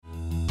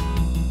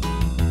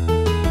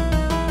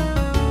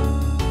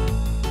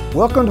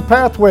Welcome to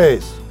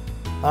Pathways.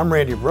 I'm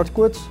Randy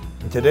Brutkowitz,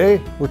 and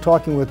today we're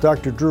talking with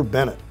Dr. Drew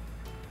Bennett.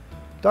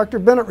 Dr.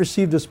 Bennett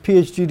received his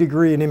PhD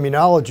degree in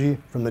immunology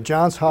from the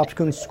Johns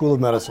Hopkins School of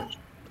Medicine.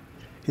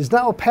 He's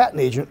now a patent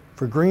agent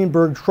for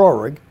Greenberg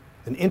Traurig,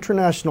 an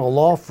international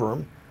law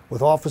firm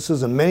with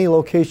offices in many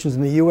locations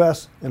in the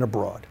U.S. and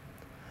abroad.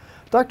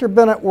 Dr.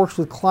 Bennett works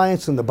with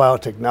clients in the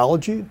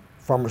biotechnology,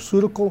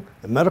 pharmaceutical,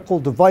 and medical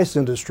device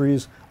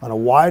industries on a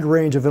wide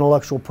range of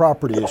intellectual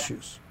property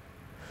issues.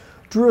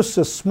 Drew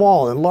assists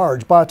small and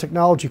large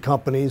biotechnology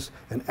companies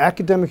and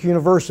academic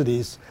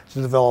universities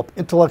to develop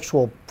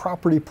intellectual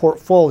property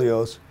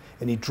portfolios,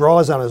 and he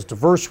draws on his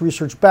diverse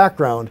research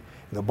background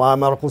in the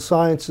biomedical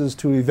sciences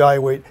to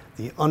evaluate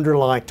the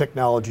underlying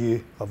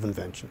technology of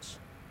inventions.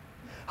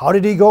 How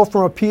did he go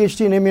from a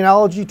PhD in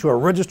immunology to a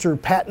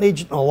registered patent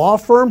agent in a law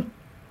firm?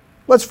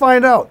 Let's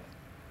find out.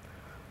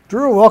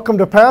 Drew, welcome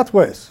to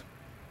Pathways.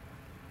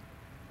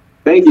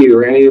 Thank you,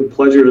 Randy. A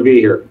pleasure to be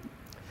here.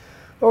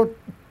 Oh,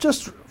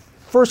 just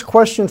first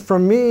question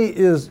from me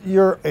is,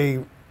 you're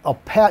a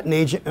patent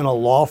agent in a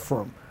law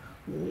firm.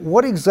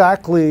 What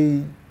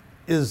exactly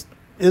is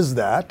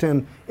that?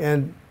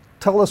 And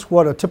tell us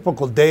what a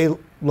typical day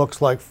looks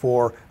like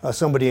for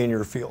somebody in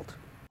your field.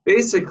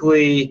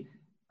 Basically,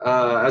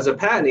 as a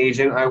patent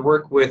agent, I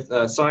work with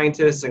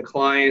scientists and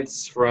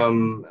clients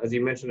from, as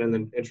you mentioned in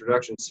the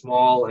introduction,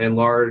 small and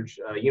large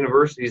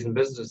universities and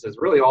businesses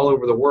really all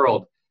over the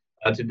world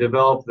to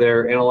develop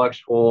their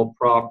intellectual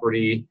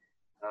property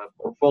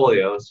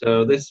portfolio.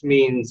 So this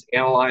means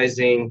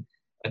analyzing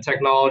a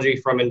technology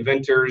from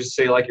inventors,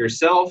 say like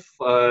yourself,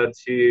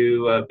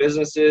 to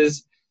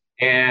businesses,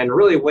 and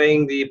really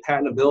weighing the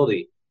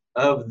patentability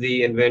of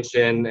the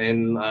invention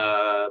and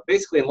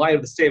basically in light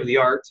of the state of the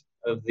art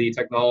of the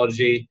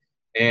technology,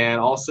 and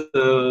also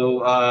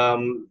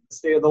the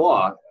state of the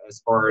law as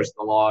far as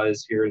the law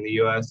is here in the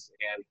U.S.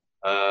 and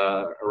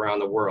around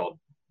the world.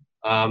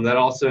 That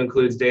also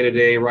includes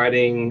day-to-day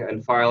writing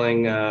and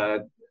filing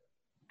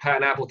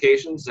patent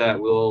applications that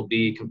will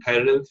be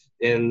competitive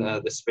in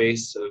the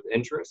space of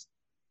interest.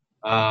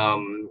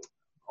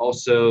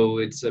 Also,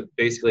 it's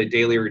basically a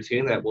daily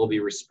routine that we'll be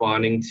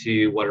responding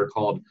to what are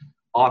called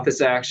office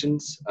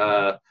actions,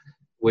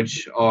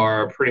 which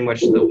are pretty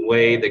much the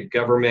way the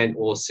government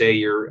will say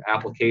your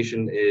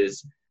application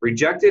is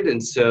rejected.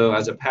 And so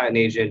as a patent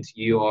agent,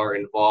 you are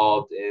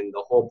involved in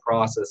the whole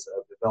process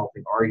of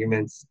developing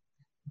arguments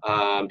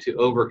to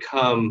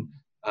overcome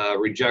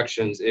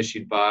rejections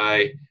issued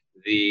by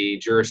the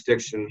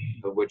jurisdiction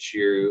of which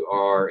you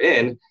are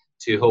in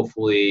to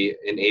hopefully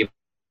enable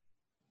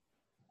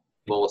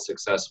a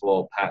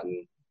successful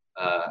patent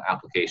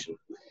application.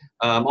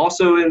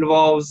 Also, it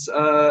involves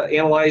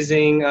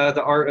analyzing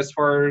the art as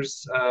far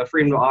as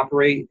freedom to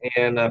operate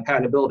and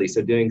patentability.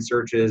 So doing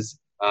searches,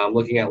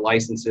 looking at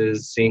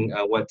licenses, seeing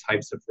what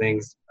types of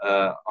things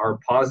are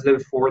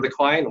positive for the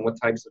client and what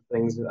types of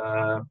things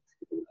to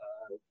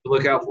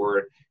look out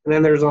for. And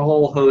then there's a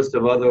whole host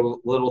of other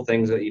little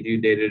things that you do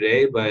day to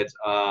day, but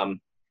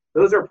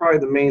those are probably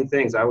the main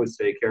things I would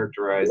say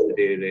characterize the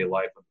day-to-day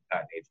life of a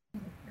patent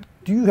agent.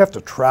 Do you have to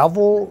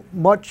travel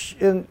much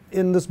in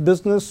this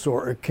business,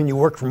 or can you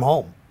work from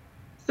home?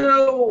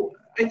 So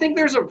I think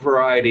there's a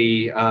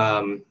variety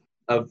of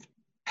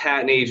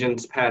patent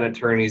agents, patent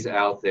attorneys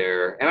out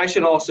there. And I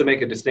should also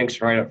make a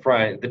distinction right up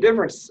front. The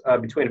difference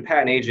between a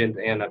patent agent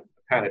and a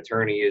patent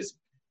attorney is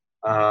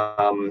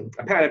a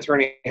patent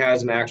attorney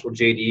has an actual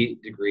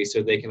JD degree,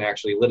 so they can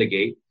actually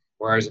litigate,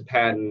 whereas a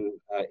patent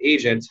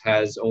agent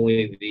has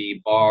only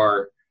the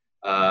bar,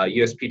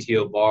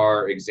 USPTO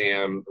bar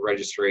exam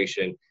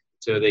registration,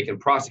 so they can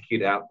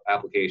prosecute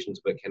applications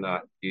but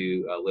cannot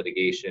do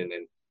litigation,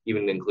 and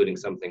even including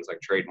some things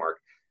like trademark.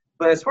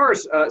 But as far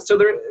as, so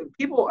there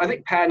people, I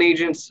think patent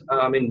agents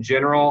in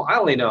general, I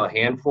only know a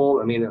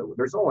handful. I mean,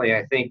 there's only,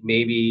 I think,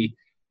 maybe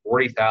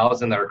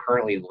 40,000 that are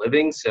currently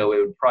living, so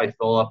it would probably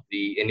fill up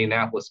the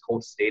Indianapolis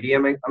Colts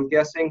Stadium, I'm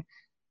guessing.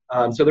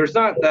 So there's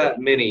not that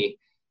many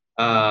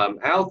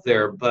out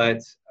there, but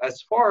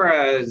as far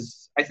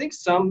as, I think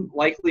some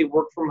likely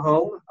work from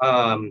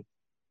home.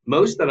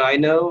 Most that I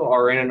know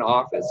are in an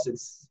office.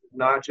 It's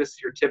not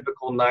just your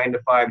typical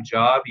 9-to-5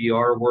 job. You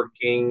are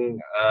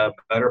working a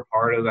better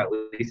part of at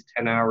least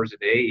 10 hours a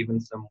day, even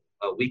some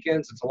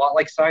weekends. It's a lot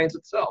like science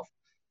itself.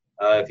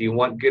 If you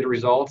want good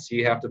results,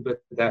 you have to put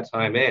that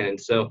time in. And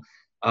so,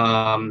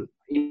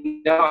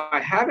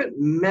 I haven't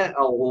met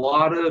a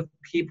lot of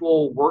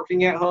people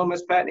working at home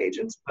as patent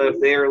agents, but if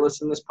they are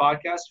listening to this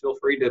podcast, feel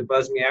free to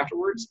buzz me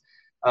afterwards.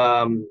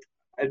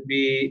 I'd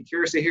be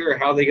curious to hear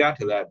how they got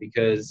to that,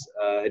 because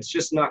it's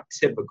just not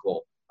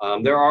typical.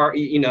 There are,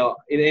 in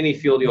any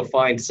field, you'll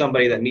find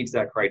somebody that meets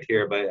that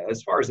criteria. But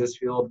as far as this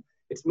field,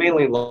 it's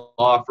mainly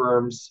law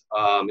firms.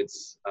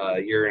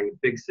 You're in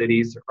big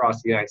cities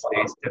across the United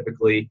States,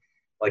 typically.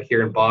 Like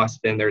here in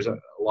Boston, there's a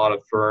lot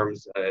of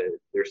firms.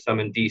 There's some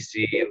in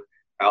DC and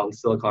out in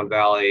Silicon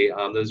Valley.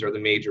 Those are the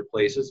major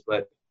places,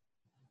 but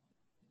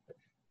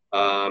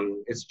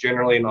it's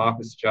generally an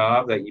office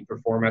job that you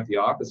perform at the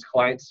office.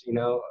 Clients,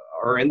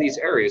 are in these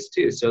areas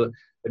too. So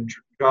the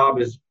job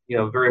is,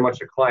 very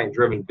much a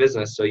client-driven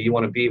business. So you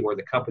want to be where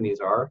the companies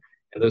are,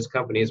 and those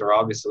companies are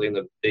obviously in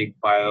the big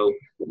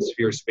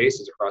biosphere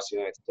spaces across the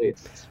United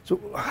States. So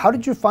how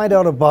did you find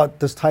out about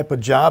this type of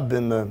job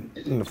in the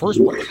first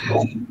place?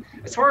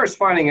 As far as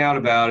finding out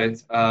about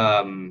it,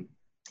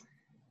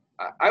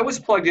 I was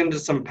plugged into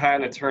some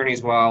patent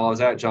attorneys while I was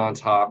at Johns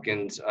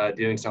Hopkins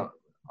doing some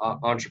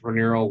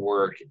entrepreneurial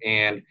work,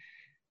 and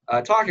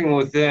talking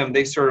with them,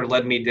 they sort of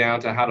led me down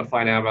to how to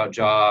find out about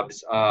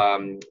jobs.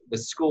 The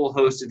school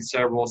hosted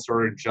several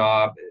sort of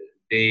job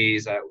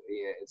days,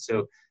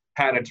 so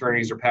patent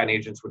attorneys or patent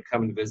agents would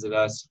come and visit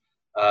us.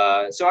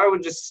 So I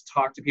would just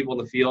talk to people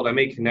in the field. I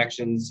made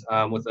connections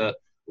with a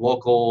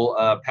local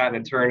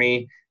patent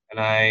attorney, and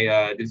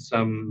I did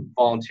some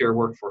volunteer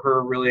work for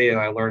her, really, and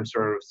I learned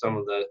sort of some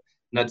of the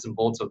nuts and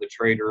bolts of the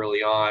trade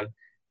early on.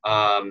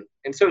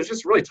 And so it's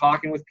just really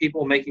talking with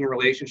people, making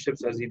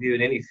relationships as you do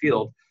in any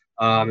field,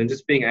 and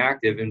just being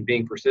active and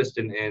being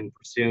persistent and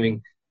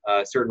pursuing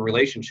certain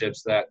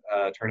relationships that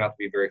turn out to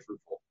be very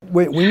fruitful.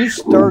 When you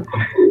start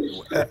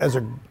as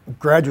a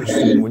graduate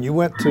student, when you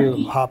went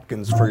to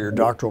Hopkins for your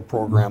doctoral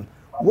program,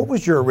 what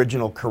was your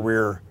original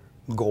career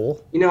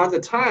goal? At the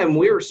time,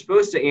 we were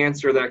supposed to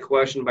answer that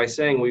question by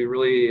saying we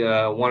really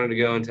wanted to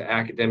go into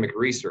academic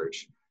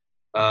research.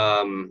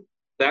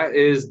 That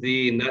is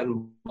the nut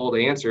and bolt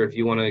answer. If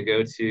you want to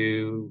go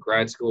to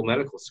grad school,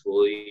 medical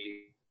school,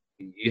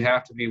 you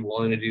have to be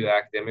willing to do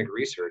academic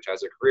research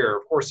as a career.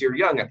 Of course, you're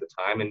young at the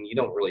time and you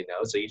don't really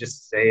know, so you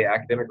just say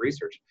academic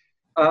research.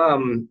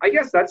 I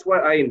guess that's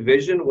what I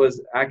envisioned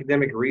was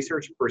academic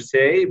research per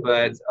se,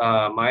 but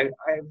I've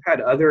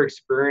had other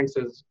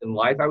experiences in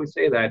life, I would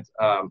say, that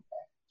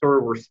sort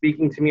of were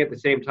speaking to me at the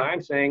same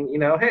time, saying,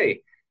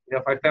 hey,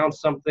 if I found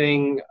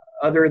something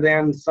other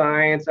than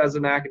science as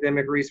an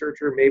academic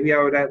researcher, maybe I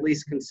would at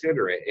least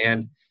consider it.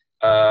 And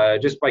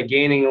just by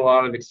gaining a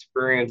lot of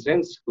experience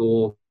in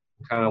school,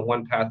 kind of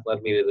one path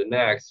led me to the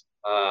next.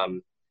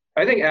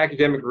 I think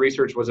academic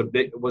research was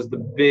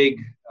the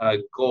big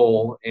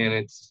goal, and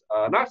it's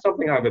not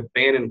something I've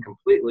abandoned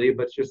completely,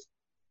 but just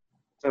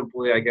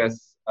simply, I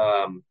guess,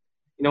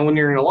 when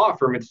you're in a law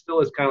firm, it still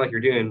is kind of like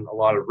you're doing a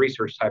lot of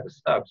research type of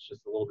stuff. It's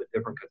just a little bit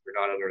different because you're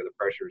not under the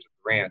pressures of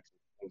grants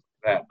and things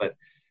like that. But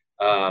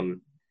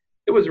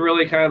it was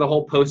really kind of the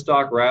whole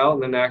postdoc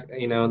route, and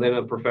then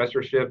a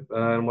professorship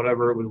and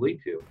whatever it would lead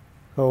to.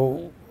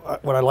 So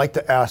what I'd like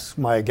to ask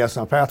my guests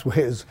on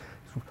Pathway is,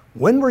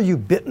 when were you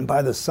bitten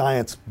by the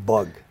science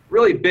bug?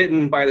 Really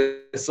bitten by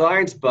the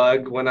science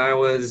bug when I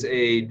was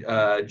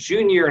a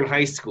junior in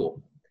high school.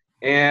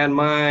 And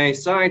my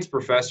science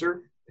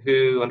professor,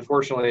 who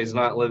unfortunately is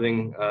not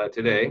living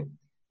today,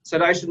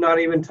 said I should not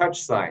even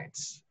touch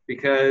science,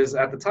 because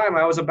at the time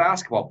I was a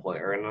basketball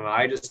player and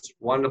I just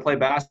wanted to play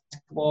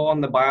basketball,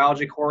 and the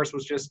biology course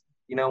was just,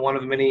 one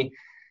of the many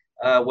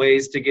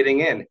ways to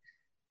getting in.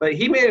 But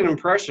he made an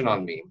impression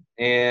on me,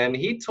 and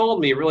he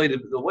told me really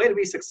the way to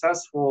be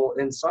successful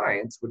in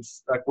science, which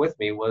stuck with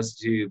me, was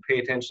to pay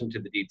attention to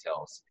the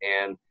details.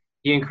 And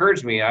he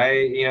encouraged me.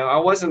 I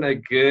wasn't a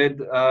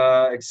good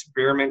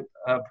experiment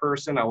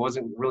person. I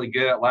wasn't really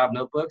good at lab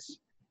notebooks.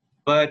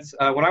 But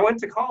when I went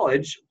to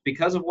college,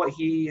 because of what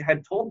he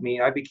had told me,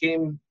 I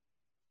became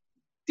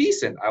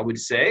decent, I would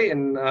say.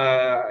 And,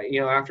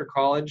 after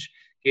college,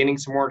 gaining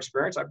some more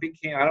experience, I'm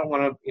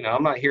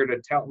not here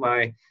to tout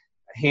my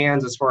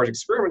hands as far as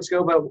experiments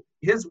go, but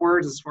his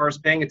words as far as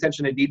paying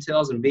attention to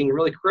details and being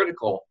really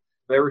critical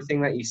of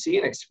everything that you see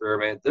in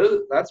experiment,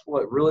 that's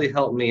what really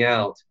helped me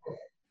out.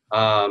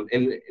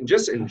 And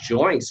just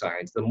enjoying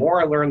science. The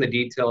more I learned the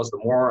details, the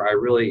more I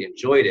really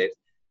enjoyed it.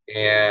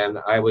 And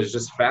I was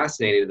just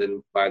fascinated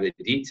by the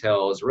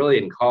details really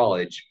in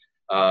college.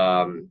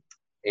 And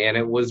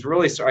it was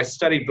really, I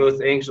studied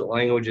both ancient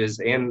languages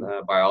and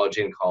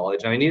biology in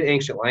college. And I knew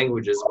ancient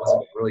languages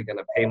wasn't really going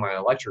to pay my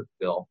electric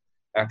bill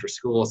after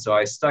school. So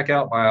I stuck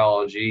out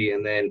biology,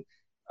 and then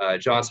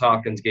Johns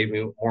Hopkins gave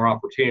me more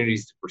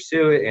opportunities to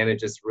pursue it, and it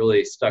just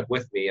really stuck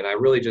with me. And I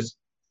really just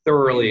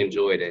thoroughly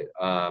enjoyed it.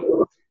 I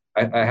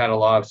had a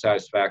lot of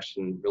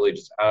satisfaction really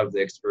just out of the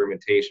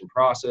experimentation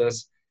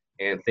process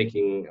and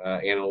thinking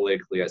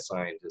analytically as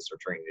scientists are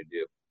trained to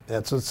do.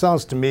 Yeah, so it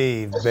sounds to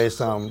me,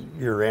 based on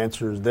your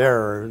answers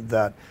there,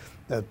 that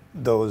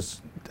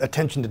those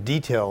attention to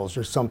details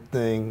are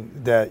something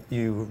that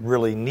you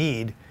really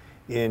need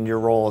in your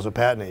role as a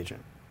patent agent.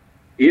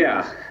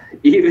 Yeah,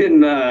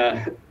 even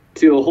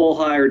to a whole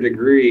higher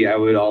degree, I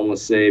would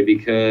almost say,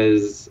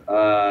 because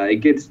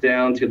it gets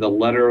down to the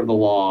letter of the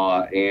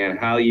law and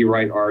how you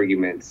write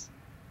arguments.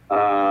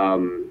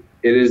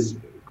 It is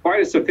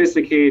quite a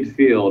sophisticated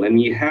field,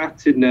 and you have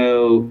to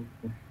know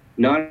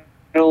not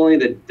only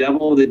the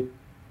devil of the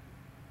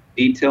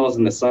details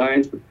in the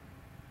science, but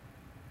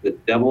the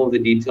devil of the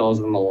details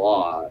in the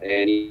law.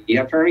 And you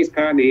have attorneys,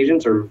 patent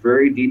agents are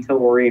very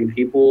detail-oriented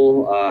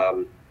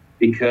people,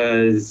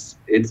 because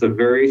it's a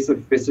very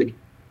sophisticated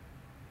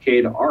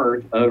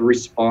art of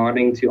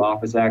responding to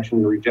office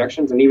action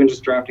rejections and even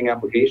just drafting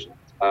applications.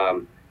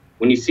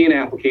 When you see an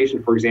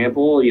application, for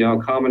example,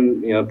 a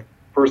common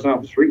person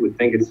off the street would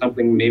think it's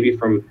something maybe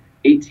from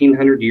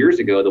 1,800 years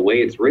ago, the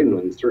way it's written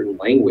in certain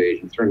language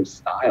and certain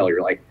style.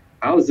 You're like,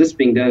 how is this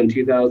being done in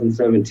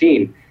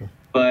 2017?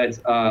 But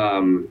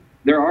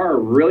there are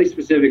really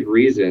specific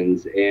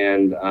reasons.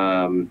 And,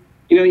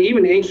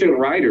 even ancient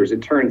writers,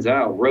 it turns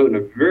out, wrote in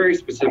a very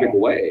specific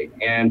way.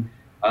 And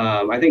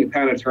I think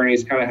patent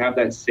attorneys kind of have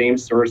that same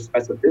sort of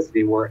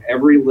specificity where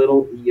every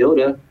little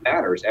iota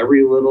matters,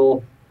 every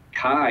little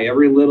chi,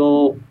 every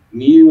little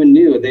mu and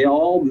nu, they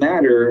all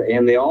matter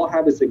and they all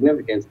have a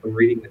significance when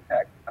reading the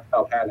text. That's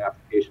how patent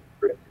applications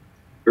are written.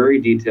 Very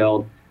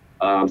detailed.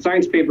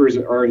 Science papers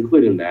are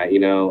included in that.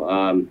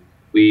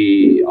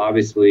 We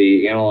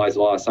obviously analyze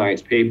a lot of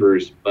science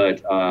papers,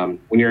 but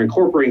when you're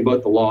incorporating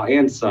both the law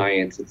and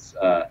science, it's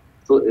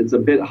a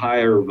bit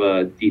higher of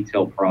a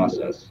detailed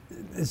process.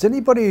 Is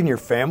anybody in your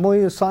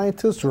family a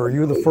scientist, or are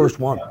you the first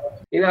one?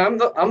 I'm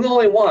the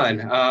only one.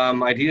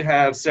 I do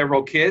have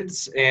several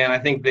kids, and I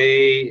think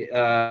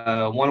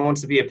one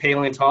wants to be a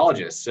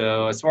paleontologist.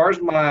 So as far as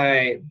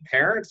my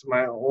parents,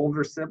 my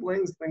older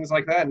siblings, things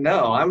like that,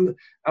 no, I'm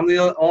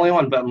the only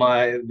one. But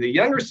the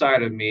younger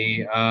side of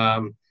me,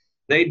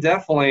 they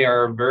definitely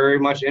are very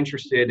much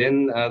interested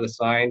in the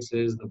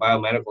sciences, the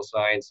biomedical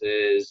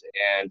sciences,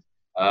 and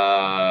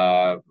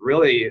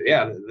really,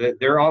 yeah,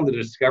 they're on the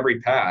discovery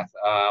path.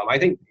 I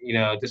think,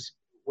 just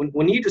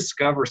when you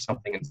discover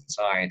something in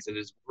science, it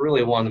is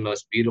really one of the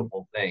most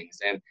beautiful things.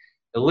 And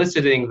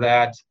eliciting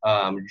that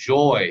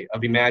joy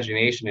of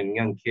imagination in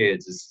young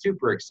kids is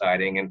super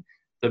exciting. And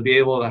to be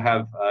able to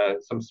have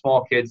some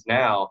small kids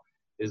now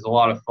is a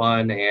lot of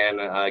fun,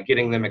 and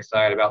getting them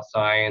excited about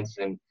science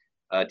and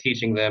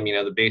teaching them,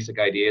 the basic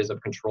ideas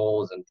of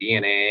controls and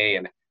DNA.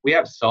 And we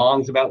have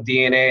songs about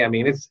DNA. I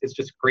mean, it's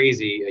just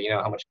crazy,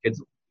 how much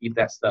kids eat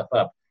that stuff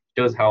up.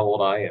 Shows how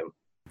old I am.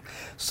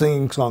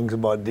 Singing songs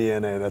about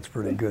DNA, that's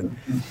pretty good.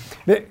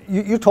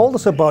 You told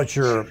us about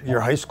your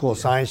high school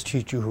science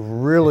teacher who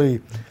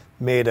really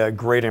made a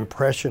great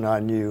impression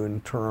on you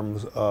in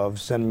terms of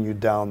sending you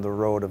down the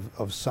road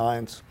of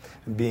science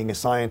and being a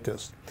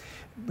scientist.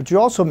 But you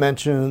also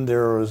mentioned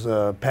there was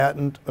a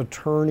patent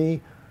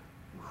attorney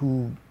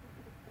who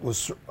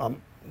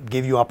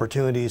gave you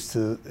opportunities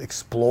to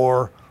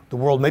explore the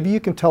world. Maybe you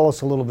can tell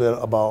us a little bit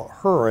about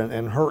her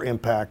and her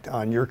impact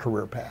on your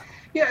career path.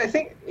 Yeah, I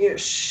think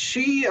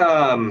she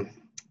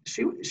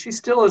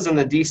still is in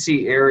the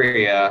DC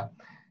area,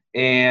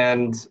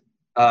 and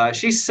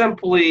she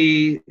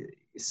simply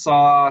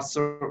saw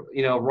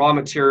raw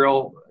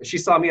material. She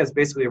saw me as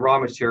basically raw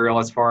material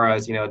as far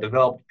as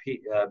developed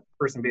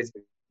person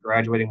basically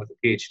graduating with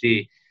a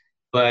PhD.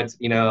 But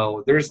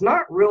there's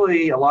not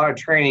really a lot of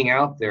training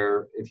out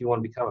there if you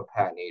want to become a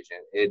patent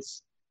agent.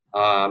 It's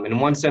in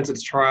one sense,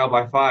 it's trial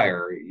by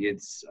fire.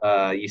 It's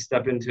you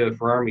step into a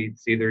firm,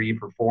 it's either you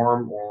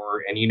perform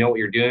and you know what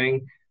you're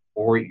doing,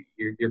 or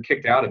you're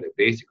kicked out of it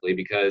basically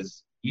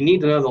because you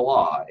need to know the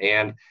law.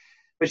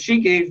 But she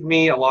gave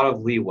me a lot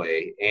of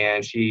leeway,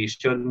 and she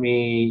showed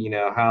me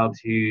how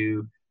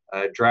to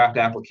draft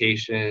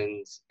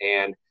applications,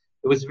 and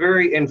it was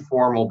very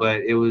informal,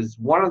 but it was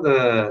one of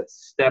the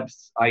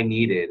steps I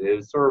needed. It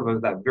was sort of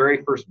that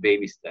very first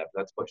baby step.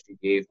 That's what she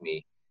gave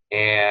me.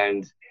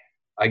 And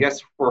I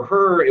guess for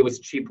her, it was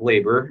cheap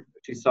labor.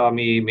 She saw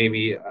me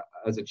maybe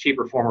as a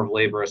cheaper form of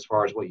labor as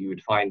far as what you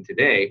would find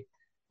today.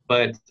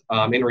 But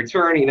in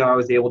return, I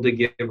was able to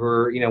give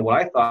her,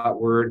 what I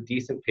thought were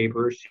decent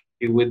papers.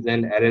 She would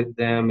then edit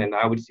them, and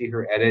I would see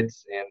her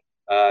edits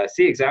and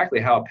see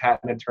exactly how a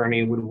patent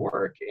attorney would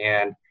work.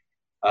 And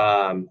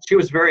she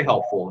was very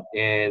helpful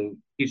in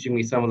teaching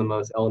me some of the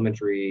most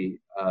elementary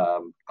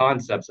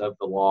concepts of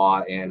the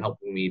law and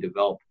helping me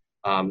develop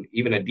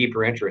even a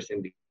deeper interest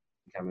in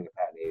becoming a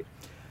patent agent.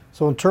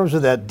 So in terms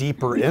of that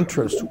deeper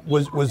interest,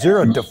 was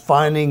there a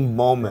defining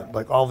moment,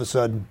 like all of a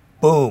sudden,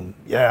 boom,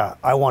 yeah,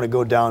 I want to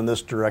go down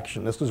this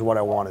direction. This is what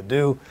I want to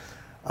do.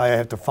 I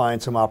have to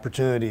find some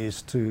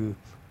opportunities to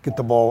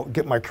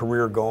get my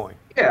career going.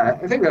 Yeah,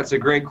 I think that's a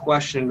great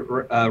question,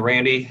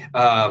 Randy.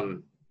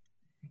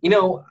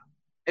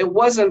 It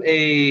wasn't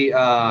a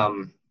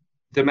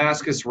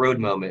Damascus Road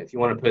moment, if you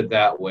want to put it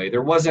that way.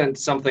 There wasn't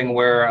something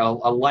where a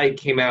light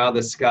came out of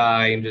the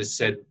sky and just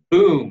said,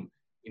 boom,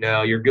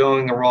 you're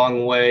going the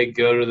wrong way,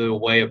 go to the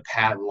way of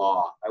patent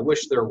law. I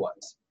wish there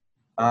was.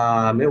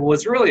 It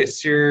was really a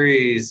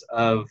series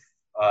of,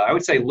 I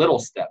would say, little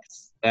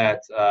steps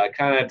that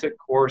kind of took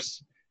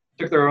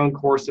their own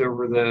course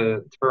over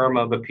the term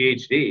of a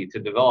PhD to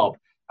develop.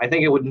 I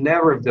think it would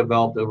never have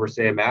developed over,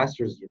 say, a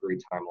master's degree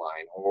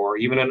timeline or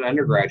even an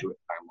undergraduate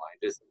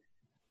timeline. Just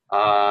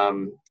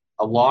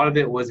a lot of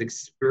it was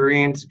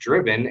experience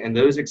driven, and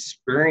those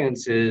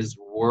experiences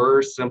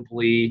were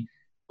simply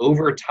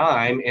over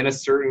time in a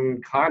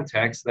certain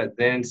context that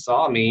then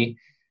saw me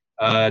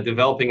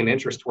developing an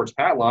interest towards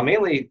patent law.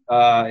 Mainly,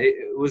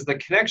 it was the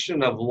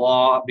connection of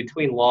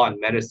between law and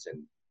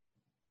medicine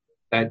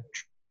that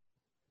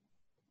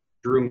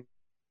drew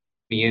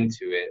me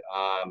into it.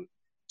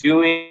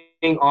 Doing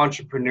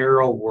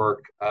entrepreneurial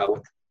work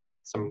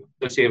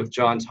associated with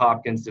Johns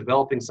Hopkins,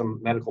 developing some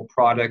medical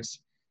products.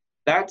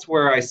 That's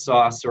where I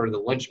saw sort of the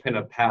linchpin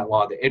of patent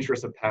law, the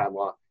interest of patent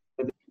law.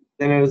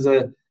 then it was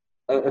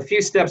a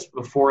few steps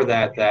before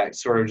that that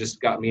sort of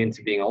just got me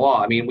into being a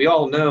law. I mean, we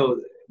all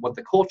know what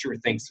the culture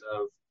thinks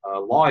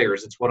of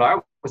lawyers. It's what I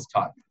was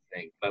taught to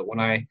think. But when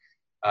I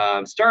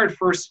started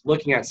first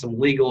looking at some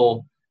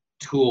legal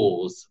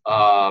tools,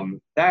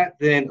 that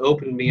then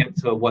opened me up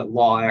to what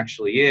law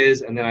actually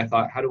is. And then I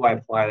thought, how do I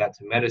apply that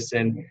to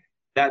medicine?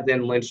 That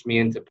then lynched me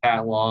into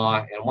patent law.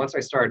 And once I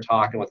started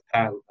talking with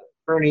patent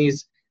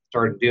attorneys,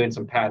 started doing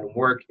some patent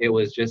work, it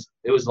was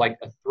like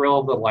a thrill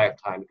of a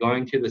lifetime.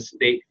 Going to the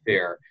state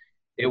fair,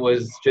 it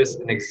was just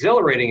an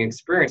exhilarating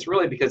experience,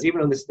 really, because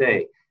even on this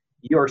day,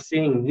 you are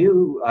seeing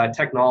new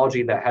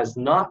technology that has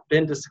not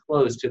been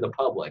disclosed to the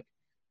public,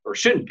 or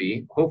shouldn't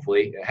be.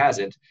 Hopefully it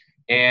hasn't.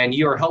 And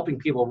you are helping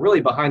people really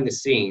behind the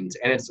scenes.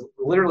 And it's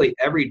literally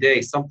every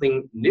day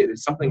something new,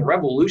 something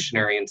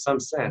revolutionary in some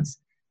sense.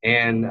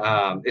 And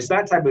it's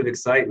that type of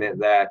excitement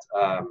that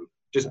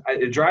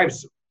it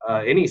drives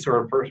any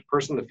sort of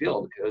person in the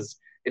field, because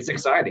it's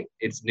exciting,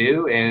 it's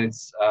new, and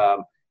it's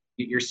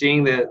you're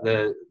seeing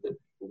the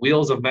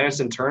wheels of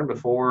medicine turn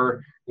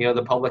before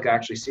the public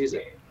actually sees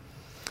it.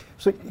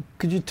 So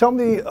could you tell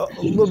me a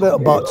little bit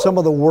about some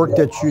of the work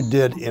that you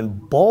did in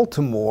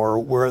Baltimore,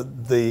 where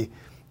the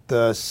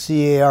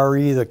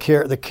CARE,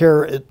 the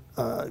Care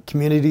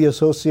Community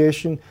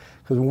Association?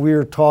 Because when we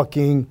were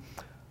talking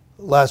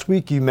last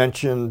week, you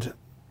mentioned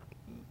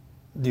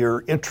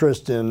your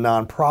interest in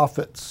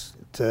nonprofits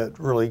that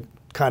really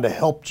kind of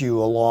helped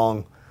you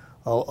along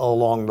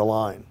the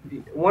line.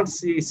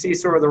 Once you see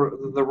sort of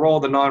the role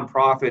of the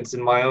nonprofits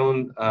in my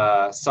own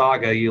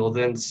saga, you'll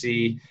then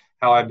see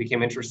how I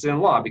became interested in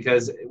law.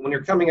 Because when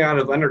you're coming out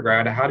of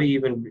undergrad, how do you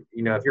even,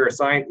 if you're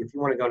if you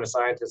want to go into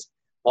scientist,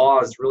 law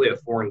is really a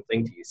foreign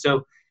thing to you.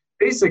 So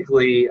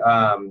basically,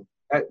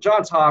 at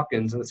Johns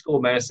Hopkins in the School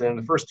of Medicine,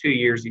 the first 2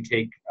 years you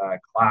take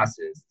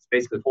classes. It's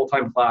basically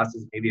full-time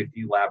classes, maybe a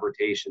few lab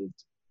rotations.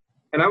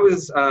 And I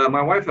was,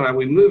 my wife and I,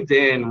 we moved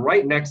in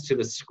right next to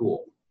the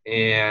school.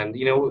 And,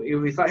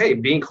 we thought, hey,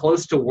 being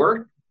close to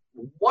work,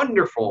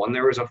 wonderful. And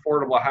there was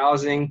affordable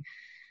housing.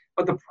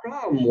 But the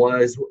problem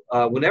was,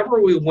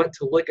 whenever we went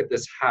to look at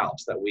this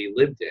house that we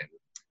lived in,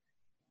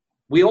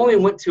 we only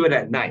went to it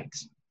at night.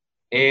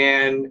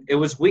 And it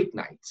was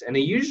weeknights. And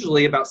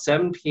usually about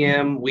 7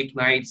 p.m.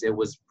 weeknights, it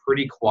was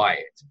pretty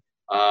quiet.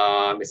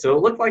 So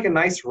it looked like a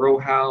nice row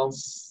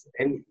house.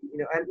 And,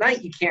 at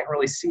night, you can't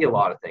really see a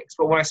lot of things.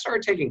 But when I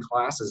started taking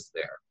classes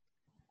there,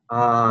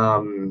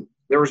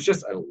 there was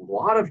just a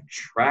lot of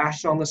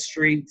trash on the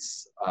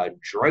streets,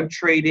 drug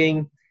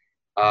trading.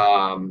 We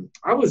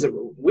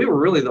were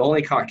really the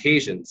only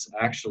Caucasians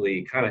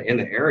actually kind of in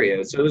the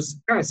area. So it was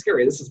kind of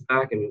scary. This was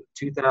back in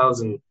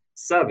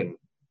 2007.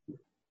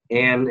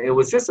 And it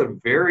was just a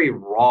very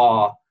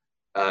raw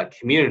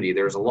community.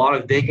 There was a lot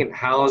of vacant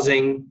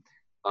housing,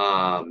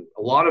 a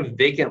lot of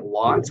vacant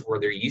lots where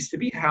there used to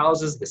be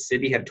houses. The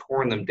city had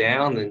torn them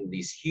down, and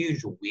these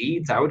huge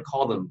weeds, I would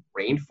call them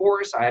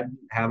rainforests. I didn't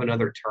have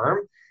another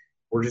term,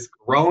 were just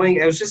growing.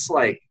 It was just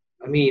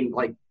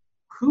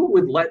who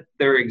would let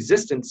their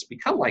existence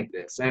become like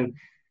this?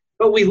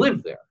 But we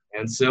lived there.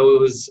 And so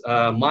it was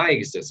my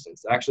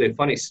existence. Actually, a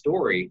funny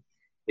story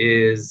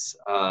is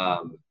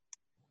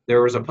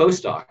there was a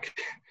postdoc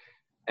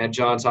at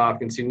Johns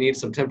Hopkins who needed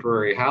some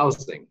temporary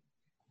housing.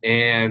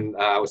 And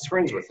I was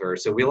friends with her.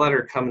 So we let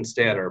her come and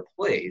stay at our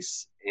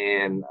place.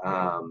 And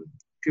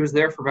she was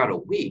there for about a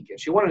week. And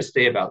she wanted to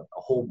stay about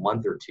a whole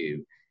month or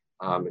two.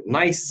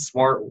 Nice,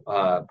 smart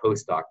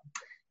postdoc.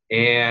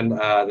 And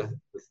the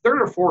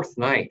third or fourth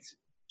night,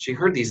 she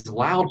heard these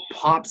loud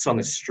pops on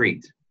the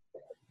street,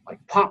 like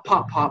pop,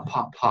 pop, pop,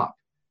 pop, pop.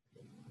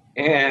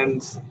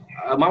 And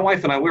my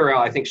wife and I, we were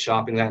out, I think,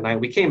 shopping that night.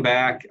 We came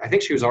back. I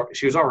think she was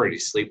already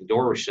asleep. The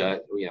door was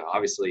shut.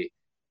 Obviously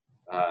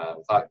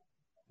thought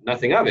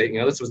nothing of it.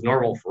 This was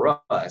normal for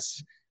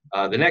us.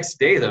 The next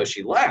day, though,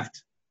 she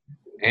left,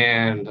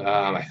 and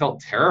I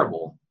felt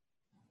terrible.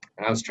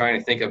 And I was trying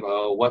to think of,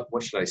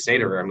 what should I say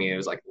to her? I mean, it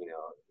was like,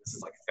 this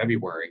is like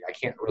February. I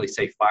can't really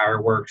say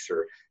fireworks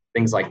or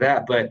things like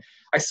that. But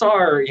I saw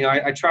her,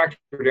 I tracked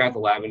her down at the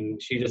lab,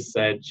 and she just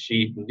said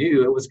she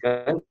knew it was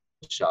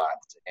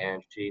gunshots,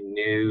 and she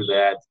knew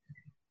that,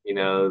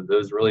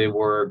 those really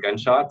were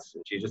gunshots,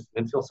 and she just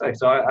didn't feel safe.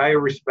 So I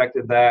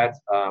respected that.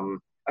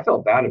 I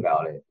felt bad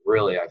about it,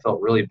 really. I felt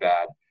really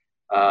bad.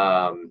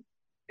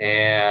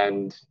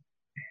 And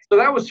so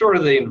that was sort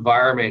of the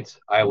environment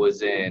I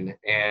was in.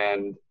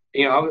 And,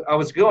 I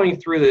was going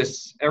through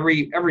this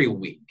every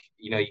week.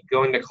 You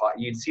go into class,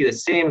 you'd see the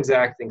same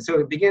exact thing. So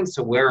it begins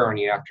to wear on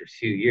you after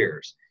 2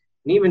 years.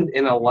 And even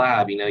in a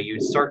lab,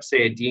 you'd start,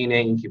 say, a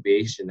DNA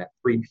incubation at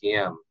 3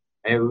 p.m.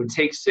 and it would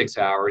take 6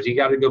 hours. You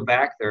got to go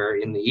back there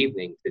in the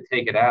evening to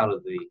take it out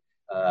of the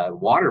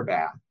water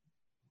bath.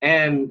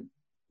 And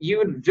you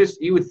would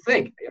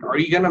think, are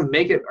you going to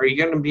make it? Are you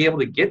going to be able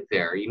to get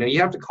there? You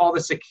have to call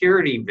the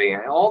security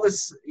van, all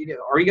this,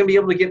 are you going to be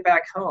able to get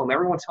back home?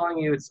 Everyone's telling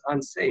you it's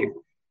unsafe.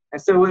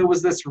 And so it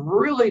was this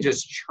really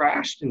just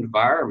trashed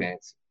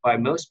environment by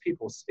most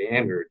people's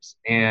standards.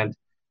 And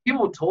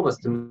people told us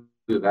to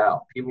move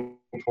out. People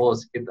told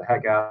us to get the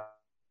heck out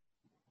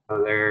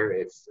there.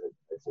 It's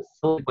a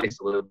silly place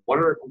to live.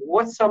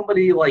 What's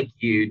somebody like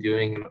you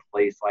doing in a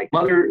place like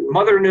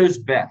Mother knows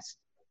best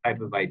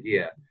type of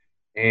idea?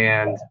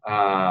 And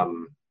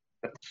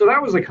so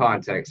that was the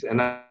context.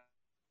 And I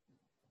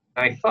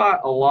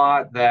thought a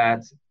lot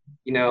that,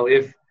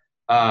 if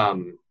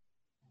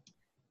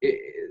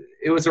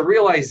it was a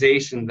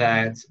realization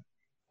that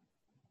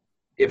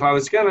if I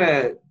was going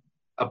to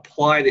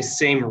apply the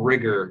same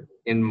rigor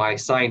in my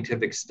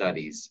scientific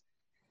studies,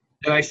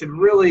 then I should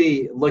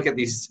really look at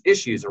these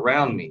issues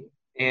around me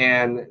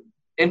and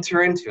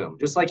enter into them,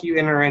 just like you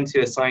enter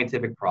into a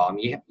scientific problem.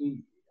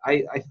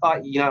 I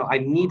thought, I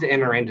need to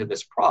enter into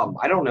this problem.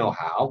 I don't know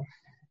how,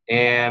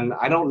 and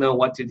I don't know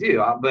what to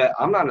do, but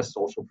I'm not a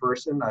social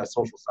person, not a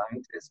social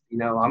scientist.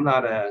 I'm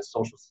not a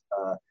social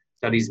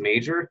studies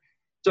major.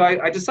 So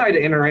I decided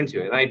to enter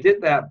into it. And I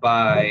did that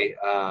by,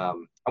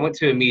 I went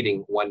to a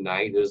meeting one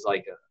night. It was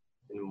like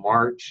in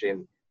March,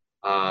 and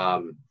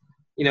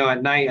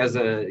at night as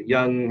a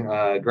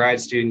young grad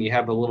student, you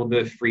have a little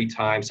bit of free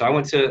time. So I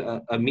went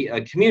to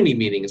a community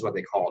meeting is what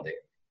they called it.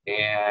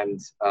 And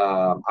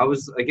I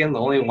was, again, the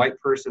only white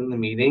person in the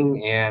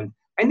meeting. And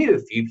I knew a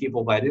few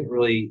people, but I didn't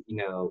really,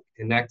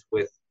 connect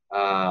with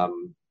the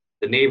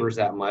neighbors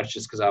that much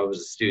just because I was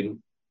a student.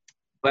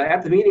 But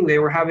at the meeting, they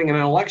were having an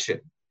election.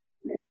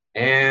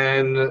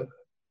 And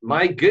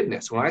my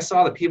goodness, when I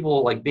saw the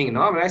people being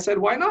nominated, I said,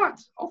 why not?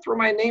 I'll throw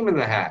my name in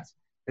the hat.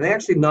 And they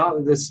actually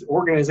this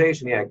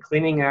organization,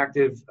 Cleaning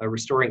Active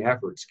Restoring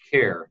Efforts,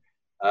 CARE.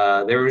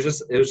 It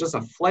was just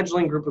a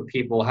fledgling group of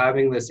people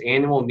having this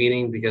annual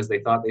meeting because they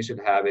thought they should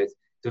have it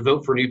to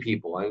vote for new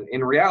people. And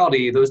in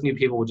reality, those new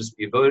people would just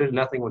be voted.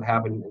 Nothing would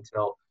happen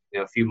until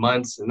a few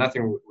months, and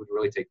nothing would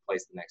really take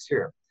place the next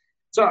year.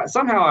 So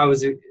somehow I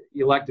was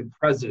elected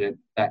president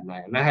that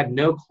night, and I had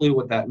no clue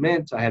what that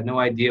meant. I had no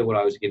idea what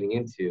I was getting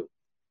into.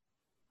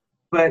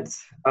 But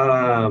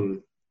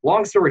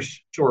long story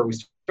short, we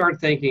started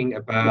thinking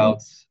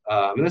about,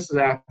 and this is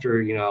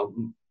after,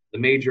 the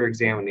major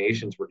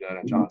examinations were done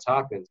at Johns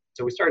Hopkins.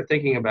 So we started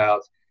thinking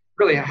about,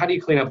 really, how do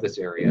you clean up this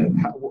area?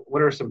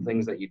 What are some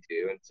things that you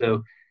do? And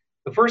so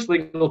the first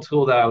legal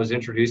tool that I was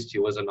introduced to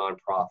was a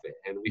nonprofit.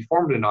 And we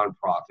formed a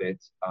nonprofit,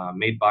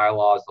 made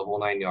bylaws, the whole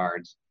 9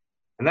 yards.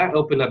 And that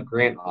opened up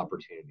grant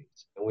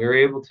opportunities. And we were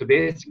able to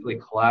basically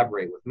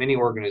collaborate with many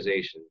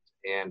organizations.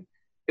 And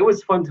it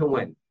was fun to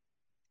win.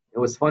 It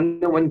was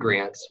fun to win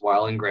grants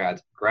while in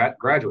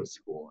graduate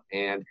school.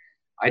 And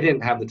I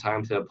didn't have the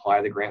time to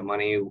apply the grant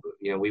money.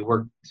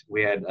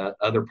 We had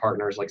other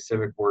partners like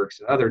Civic Works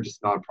and other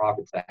just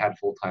nonprofits that had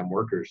full-time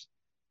workers.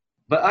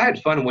 But I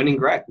had fun winning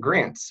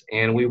grants,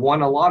 and we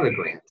won a lot of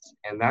grants.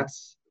 And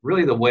that's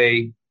really the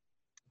way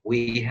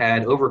we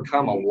had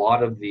overcome a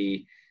lot of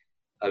the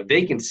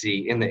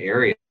vacancy in the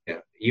area,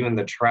 even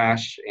the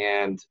trash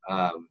and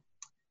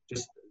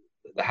just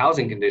the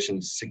housing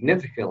conditions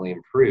significantly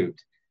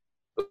improved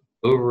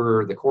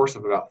over the course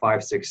of about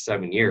 5, 6,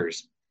 7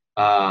 years.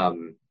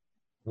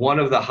 One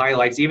of the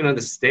highlights, even to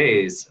this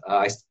days,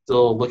 I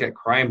still look at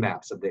crime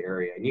maps of the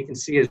area, and you can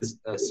see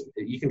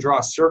you can draw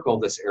a circle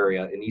of this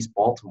area in East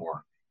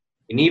Baltimore.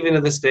 And even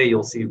to this day,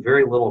 you'll see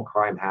very little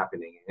crime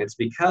happening. And it's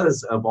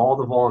because of all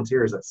the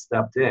volunteers that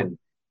stepped in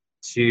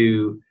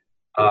to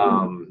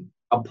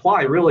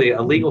apply really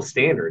a legal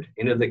standard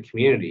into the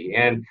community.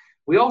 And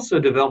we also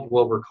developed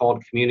what were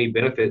called community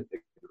benefit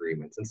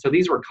agreements. And so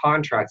these were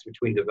contracts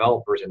between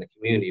developers and the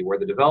community where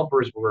the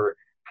developers were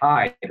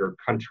hired or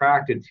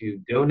contracted to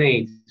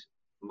donate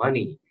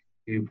money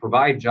to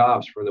provide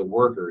jobs for the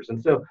workers.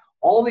 And so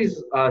all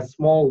these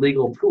small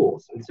legal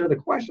tools. And so the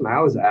question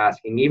I was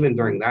asking even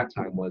during that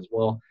time was,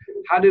 well,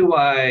 how do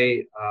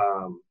I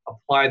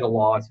apply the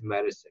law to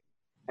medicine?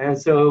 And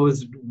so it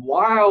was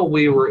while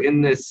we were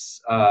in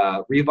this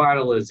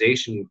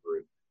revitalization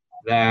group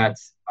that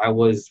I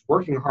was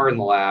working hard in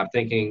the lab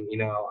thinking,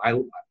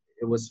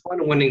 it was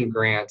fun winning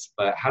grants,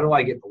 but how do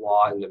I get the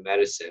law into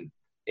medicine?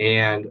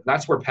 And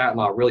that's where patent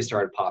law really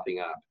started popping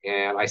up.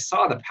 And I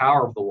saw the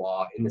power of the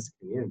law in this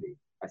community.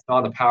 I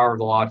saw the power of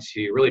the law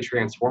to really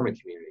transform a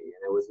community.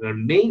 And it was an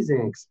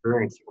amazing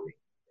experience for me.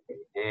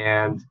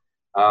 And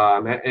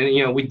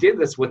we did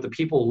this with the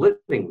people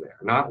living there,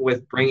 not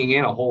with bringing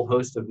in a whole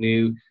host of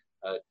new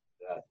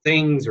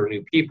things or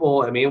new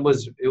people. I mean, it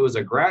was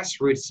a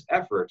grassroots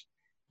effort.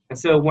 And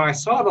so when I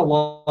saw the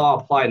law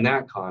applied in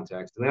that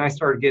context, and then I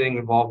started getting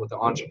involved with the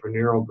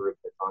entrepreneurial group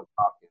at Johns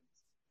Hopkins,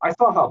 I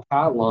saw how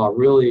patent law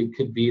really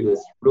could be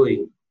this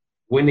really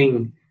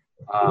winning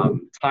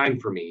time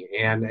for me.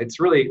 And it's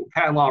really,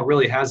 patent law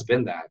really has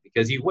been that,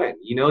 because you win.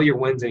 You know your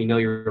wins and you know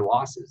your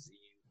losses.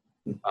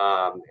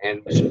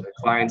 And the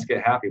clients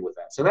get happy with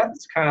that. So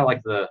that's kind of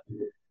like the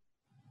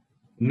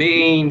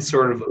main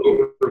sort of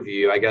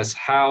overview, I guess,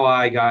 how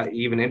I got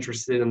even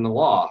interested in the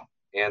law,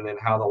 and then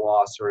how the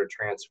law sort of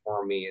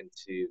transformed me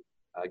into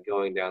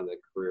going down the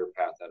career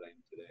path that I am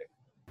today.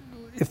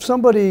 If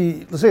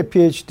somebody, let's say a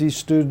PhD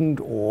student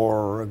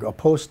or a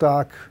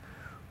postdoc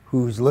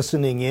who's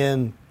listening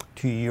in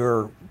to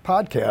your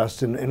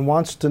podcast and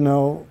wants to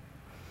know,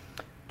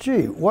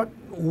 gee,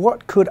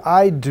 what could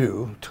I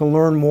do to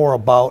learn more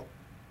about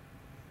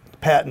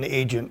patent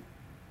agent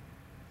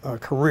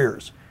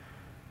careers,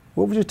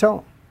 what would you tell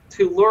them?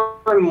 To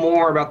learn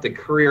more about the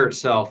career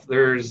itself,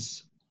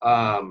 there's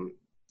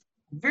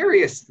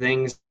various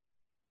things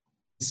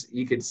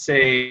you could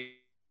say.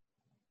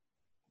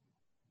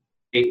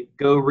 Hey,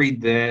 go read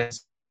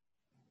this,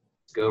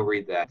 go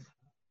read that.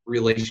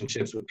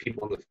 Relationships with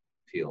people in the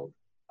field.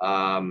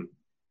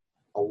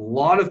 A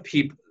lot of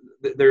people,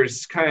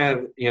 there's kind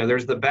of,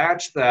 there's the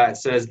batch that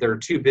says they're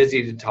too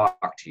busy to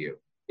talk to you.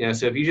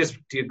 So if you just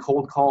do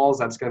cold calls,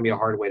 that's going to be a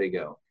hard way to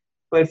go.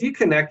 But if you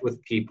connect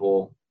with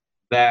people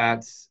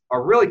that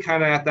are really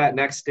kind of at that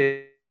next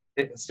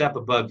step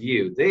above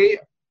you, they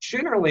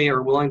generally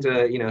are willing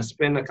to,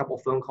 spend a couple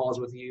phone calls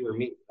with you or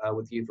meet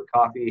with you for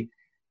coffee.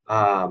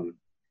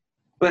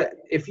 But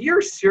if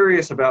you're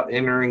serious about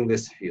entering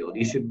this field,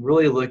 you should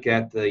really look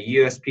at the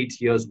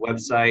USPTO's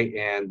website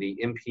and the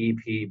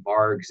MPP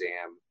bar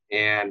exam.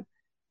 And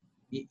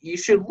you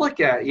should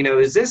look at,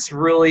 is this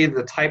really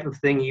the type of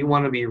thing you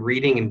want to be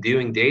reading and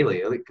doing daily?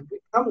 It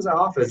comes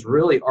off as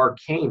really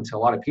arcane to a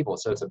lot of people,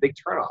 so it's a big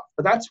turnoff.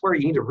 But that's where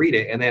you need to read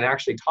it and then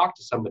actually talk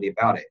to somebody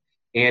about it.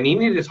 And you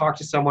need to talk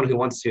to someone who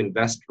wants to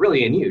invest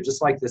really in you,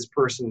 just like this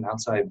person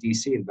outside of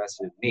DC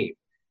invested in me.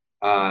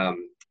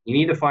 You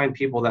need to find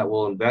people that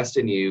will invest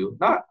in you,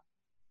 not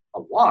a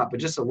lot, but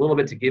just a little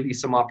bit to give you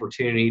some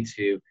opportunity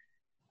to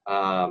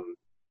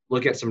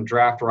look at some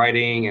draft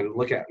writing and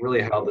look at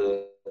really how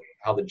the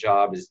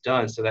job is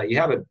done, so that you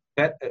have a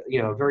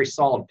very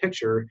solid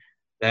picture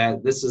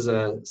that this is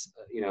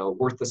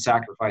worth the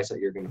sacrifice that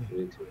you're going to put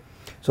into it.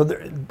 So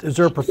is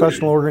there a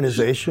professional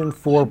organization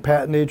for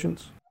patent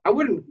agents? I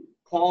wouldn't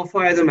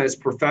qualify them as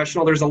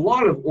professional. There's a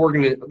lot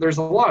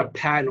of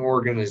patent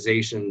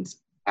organizations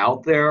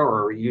out there,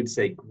 or you'd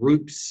say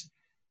groups.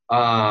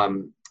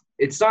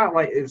 It's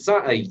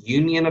not a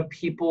union of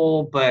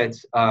people, but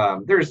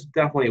there's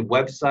definitely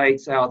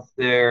websites out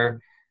there.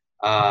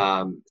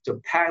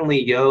 So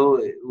Patently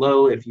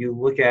Low, if you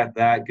look at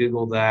that,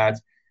 Google that,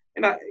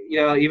 and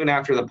even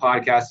after the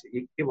podcast,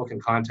 people can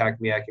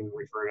contact me. I can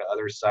refer to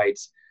other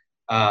sites.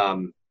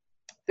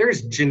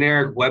 There's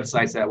generic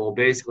websites that will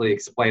basically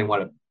explain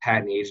what a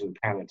patent agent,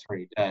 patent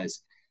attorney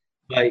does.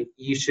 But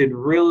you should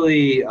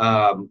really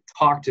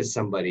talk to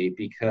somebody,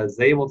 because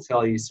they will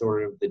tell you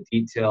sort of the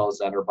details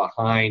that are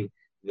behind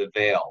the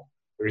veil.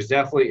 There's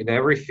definitely, in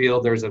every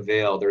field, there's a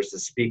veil. There's the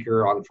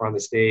speaker on front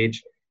of the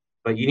stage,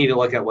 but you need to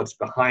look at what's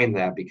behind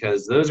that,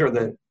 because those are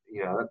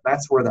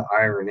that's where the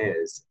iron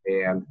is.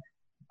 And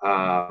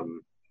I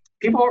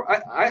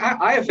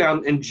have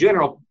found in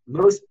general,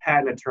 most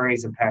patent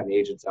attorneys and patent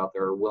agents out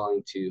there are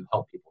willing to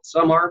help people.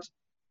 Some aren't,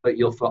 but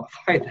you'll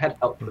find that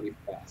out pretty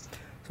fast.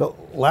 So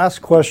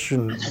last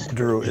question,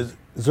 Drew, is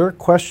there a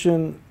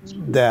question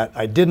that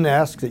I didn't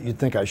ask that you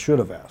think I should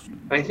have asked?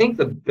 I think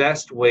the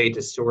best way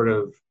to sort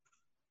of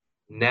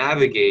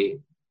navigate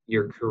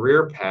your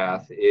career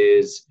path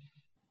is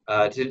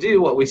to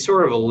do what we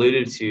sort of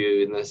alluded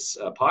to in this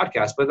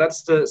podcast, but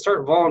that's to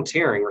start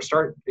volunteering or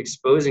start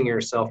exposing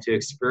yourself to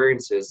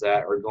experiences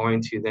that are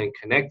going to then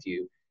connect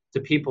you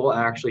to people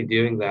actually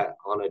doing that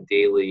on a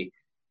daily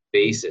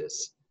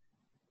basis.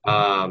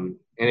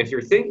 And if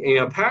you're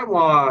thinking, patent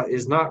law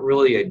is not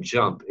really a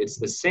jump. It's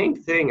the same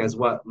thing as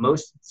what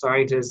most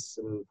scientists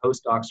and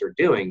postdocs are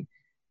doing.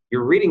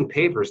 You're reading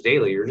papers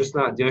daily. You're just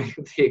not doing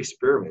the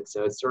experiment.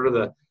 So it's sort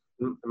of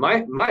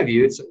my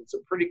view, it's a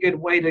pretty good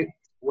way to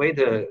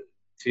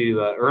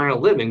earn a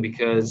living,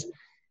 because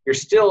you're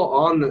still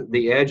on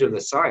the edge of the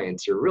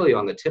science. You're really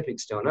on the tipping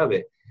stone of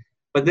it.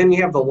 But then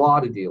you have the law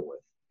to deal with.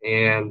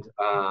 And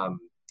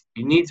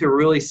you need to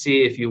really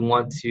see if you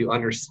want to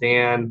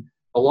understand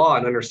the law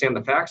and understand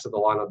the facts of the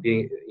law and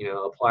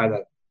apply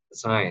that to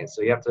science.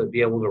 So you have to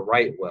be able to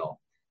write well.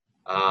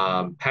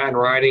 Patent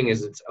writing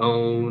is its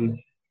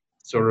own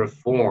sort of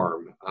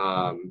form.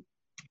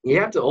 You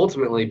have to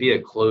ultimately be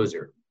a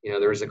closer.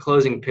 There's a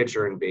closing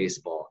pitcher in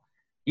baseball.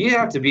 You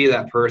have to be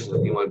that person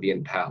if you want to be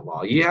in patent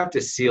law. You have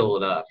to seal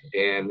it up.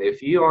 And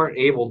if you aren't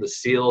able to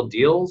seal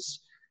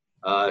deals,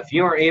 if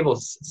you aren't able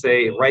to,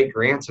 say, write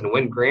grants and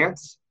win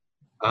grants,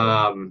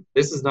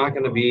 this is not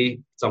going to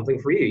be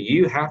something for you.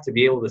 You have to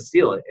be able to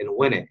seal it and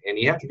win it. And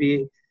you have to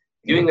be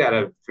doing that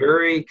at a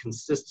very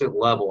consistent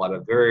level, at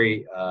a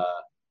very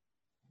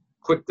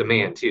quick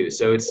demand too.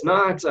 So it's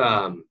not,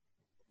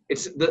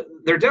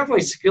 there are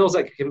definitely skills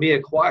that can be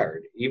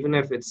acquired, even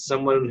if it's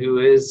someone who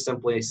is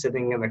simply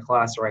sitting in the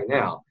class right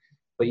now.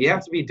 But you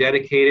have to be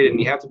dedicated, and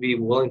you have to be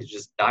willing to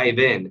just dive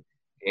in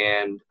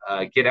and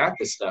get at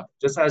this stuff,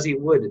 just as you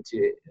would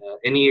to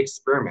any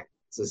experiment.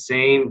 It's the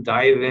same,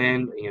 dive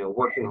in,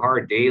 working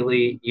hard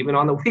daily, even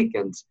on the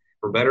weekends,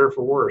 for better or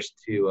for worse,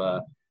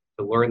 to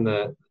learn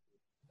the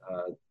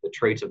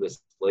traits of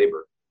this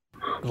labor.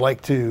 I'd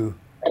like to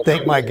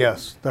thank my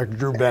guest, Dr.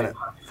 Drew Bennett,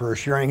 for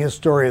sharing his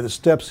story of the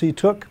steps he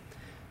took,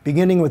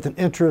 beginning with an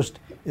interest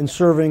in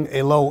serving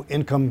a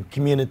low-income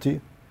community,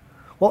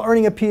 while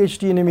earning a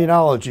PhD in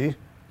immunology,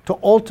 to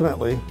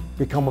ultimately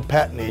become a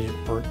patent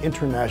agent for an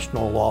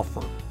international law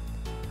firm.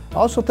 I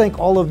also thank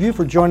all of you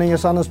for joining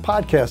us on this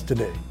podcast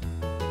today.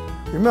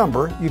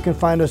 Remember, you can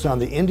find us on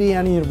the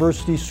Indiana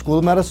University School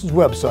of Medicine's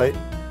website,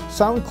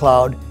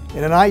 SoundCloud,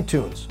 and in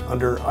iTunes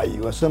under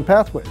IUSM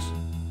Pathways.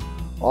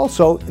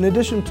 Also, in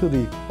addition to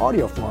the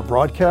audio from our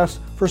broadcast,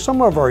 for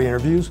some of our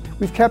interviews,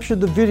 we've captured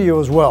the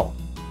video as well.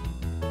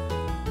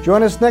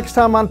 Join us next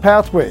time on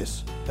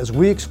Pathways as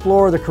we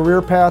explore the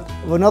career path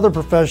of another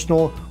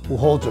professional who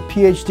holds a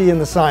PhD in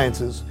the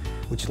sciences,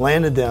 which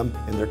landed them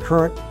in their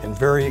current and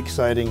very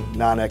exciting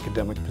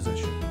non-academic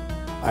position.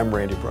 I'm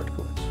Randy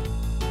Brutkowitz.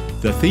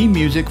 The theme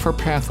music for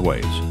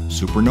Pathways,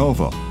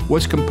 Supernova,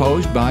 was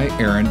composed by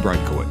Aaron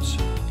Brutkowitz.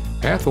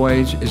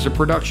 Pathways is a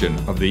production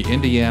of the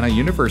Indiana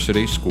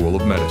University School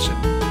of Medicine.